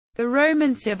The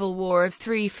Roman Civil War of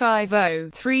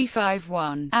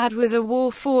 350–351 AD was a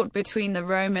war fought between the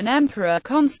Roman Emperor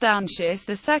Constantius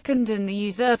II and the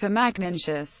usurper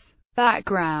Magnentius.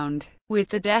 Background: with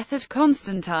the death of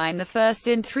Constantine I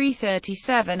in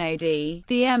 337 AD,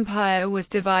 the empire was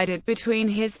divided between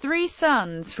his three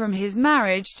sons from his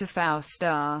marriage to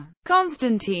Fausta.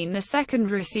 Constantine II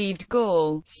received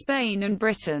Gaul, Spain and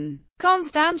Britain.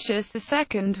 Constantius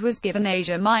II was given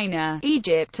Asia Minor,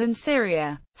 Egypt and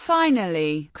Syria.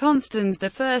 Finally, Constans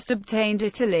I obtained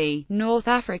Italy, North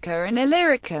Africa and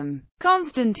Illyricum.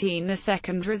 Constantine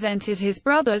II resented his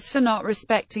brothers for not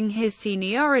respecting his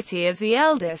seniority as the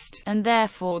eldest, and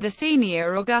therefore the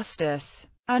senior Augustus.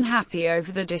 Unhappy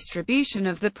over the distribution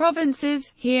of the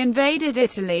provinces, he invaded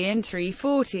Italy in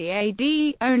 340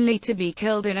 AD, only to be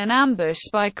killed in an ambush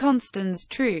by Constans'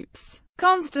 troops.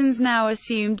 Constans now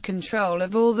assumed control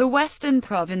of all the western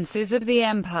provinces of the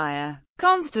empire.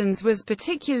 Constans was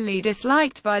particularly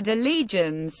disliked by the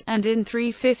legions, and in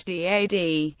 350 AD,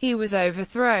 he was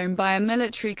overthrown by a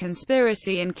military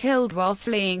conspiracy and killed while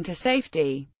fleeing to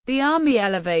safety. The army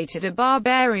elevated a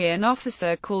barbarian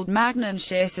officer called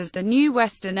Magnentius as the new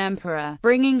Western emperor,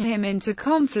 bringing him into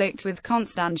conflict with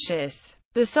Constantius,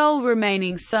 the sole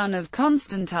remaining son of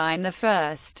Constantine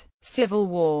I. Civil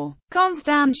War.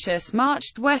 Constantius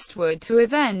marched westward to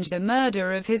avenge the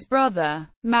murder of his brother.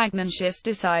 Magnentius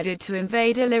decided to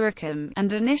invade Illyricum,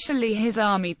 and initially his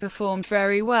army performed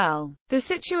very well. The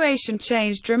situation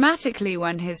changed dramatically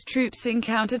when his troops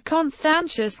encountered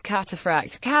Constantius'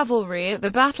 cataphract cavalry at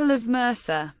the Battle of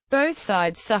Mursa. Both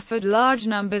sides suffered large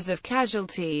numbers of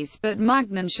casualties, but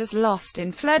Magnentius lost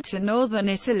and fled to northern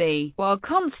Italy, while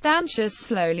Constantius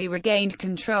slowly regained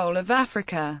control of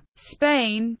Africa,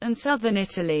 Spain, and southern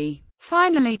Italy.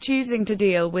 Finally choosing to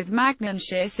deal with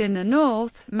Magnentius in the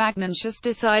north, Magnentius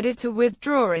decided to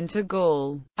withdraw into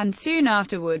Gaul, and soon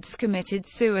afterwards committed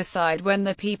suicide when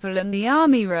the people and the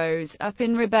army rose up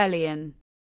in rebellion.